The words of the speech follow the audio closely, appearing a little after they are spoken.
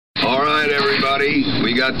everybody.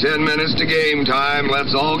 We got 10 minutes to game time.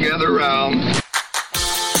 Let's all gather round.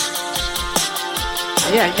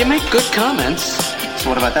 Yeah, you make good comments. So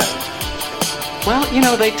what about that? Well, you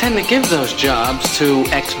know, they tend to give those jobs to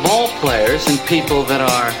ex-ball players and people that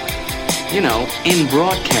are, you know, in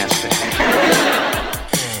broadcasting.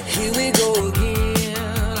 Here we go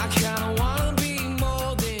again. I kinda wanna be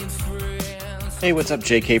more than friends. Hey, what's up?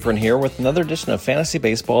 Jay Capron here with another edition of Fantasy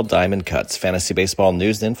Baseball Diamond Cuts, fantasy baseball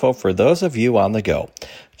news and info for those of you on the go.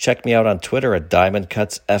 Check me out on Twitter at Diamond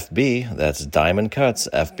Cuts FB. That's Diamond Cuts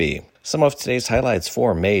FB. Some of today's highlights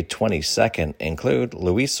for May 22nd include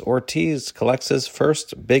Luis Ortiz collects his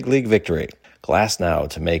first big league victory. Glasnow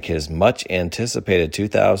to make his much-anticipated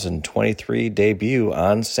 2023 debut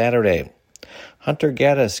on Saturday. Hunter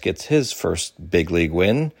Gaddis gets his first big league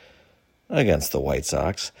win against the White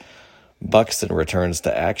Sox. Buxton returns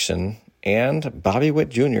to action, and Witt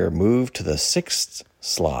Jr. moved to the 6th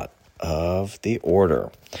slot of the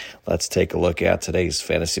order. Let's take a look at today's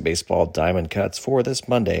Fantasy Baseball Diamond Cuts for this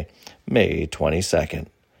Monday, May 22nd.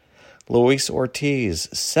 Luis Ortiz,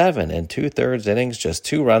 7 2/3 innings, just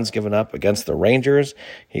 2 runs given up against the Rangers.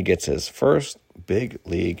 He gets his first big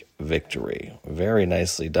league victory. Very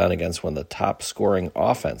nicely done against one of the top scoring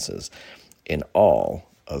offenses in all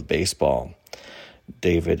of baseball.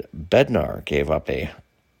 David Bednar gave up a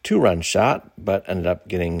 2-run shot, but ended up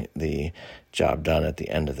getting the job done at the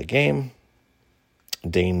end of the game.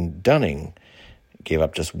 Dane Dunning gave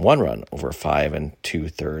up just 1 run over 5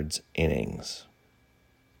 2/3 innings.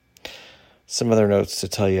 Some other notes to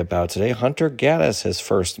tell you about today. Hunter Gaddis, his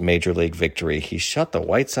first major league victory. He shut the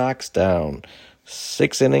White Sox down.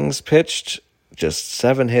 6 innings pitched, just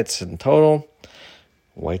 7 hits in total.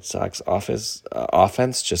 White Sox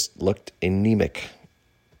offense just looked anemic,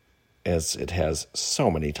 as it has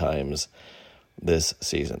so many times this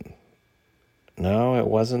season. No, it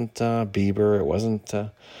wasn't Bieber, it wasn't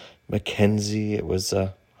McKenzie, it was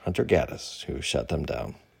Hunter Gaddis who shut them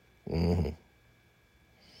down.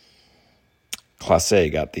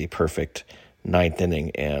 Clase got the perfect 9th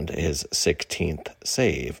inning and his 16th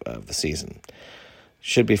save of the season.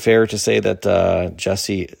 Should be fair to say that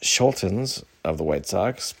Jesse Schultens of the White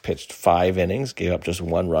Sox pitched 5 innings, gave up just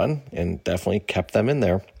 1 run, and definitely kept them in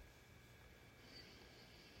there.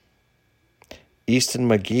 Easton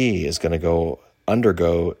McGee is going to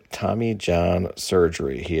undergo Tommy John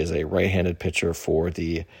surgery. He is a right-handed pitcher for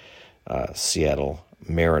the Seattle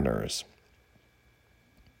Mariners.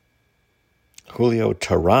 Julio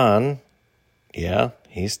Teheran, yeah,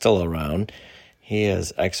 he's still around. He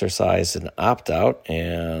has exercised an opt-out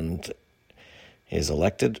and is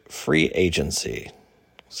elected free agency.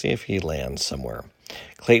 See if he lands somewhere.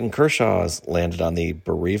 Clayton Kershaw has landed on the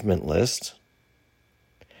bereavement list.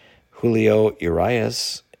 Julio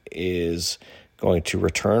Urias is going to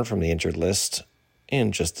return from the injured list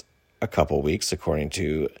in just a couple weeks, according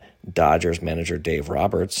to Dodgers manager Dave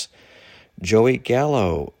Roberts. Joey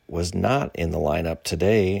Gallo was not in the lineup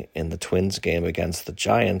today in the Twins game against the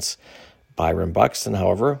Giants. Byron Buxton,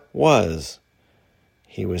 however, was.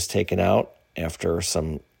 He was taken out after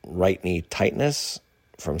some right knee tightness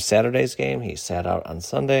from Saturday's game. He sat out on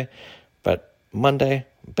Sunday, but Monday,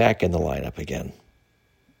 back in the lineup again.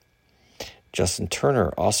 Justin Turner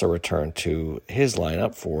also returned to his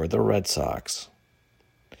lineup for the Red Sox.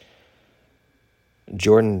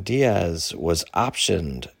 Jordan Diaz was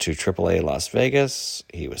optioned to AAA Las Vegas.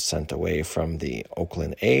 He was sent away from the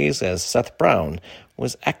Oakland A's as Seth Brown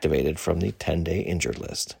was activated from the 10-day injured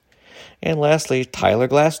list. And lastly, Tyler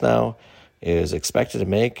Glasnow is expected to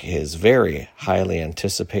make his very highly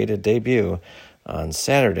anticipated debut on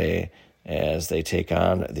Saturday as they take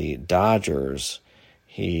on the Dodgers.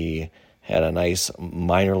 He had a nice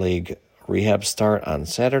minor league rehab start on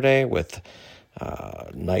Saturday with a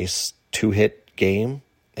nice 2-hit game,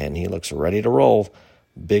 and he looks ready to roll.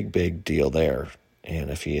 Big deal there. And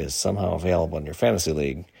if he is somehow available in your fantasy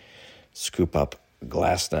league, scoop up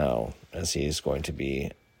Glasnow, as he's going to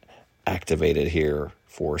be activated here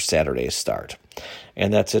for Saturday's start.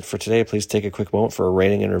 And that's it for today. Please take a quick moment for a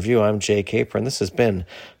rating and review. I'm Jay Capron. This has been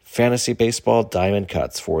Fantasy Baseball Diamond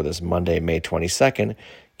Cuts for this Monday, May 22nd,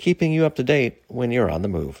 keeping you up to date when you're on the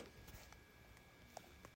move.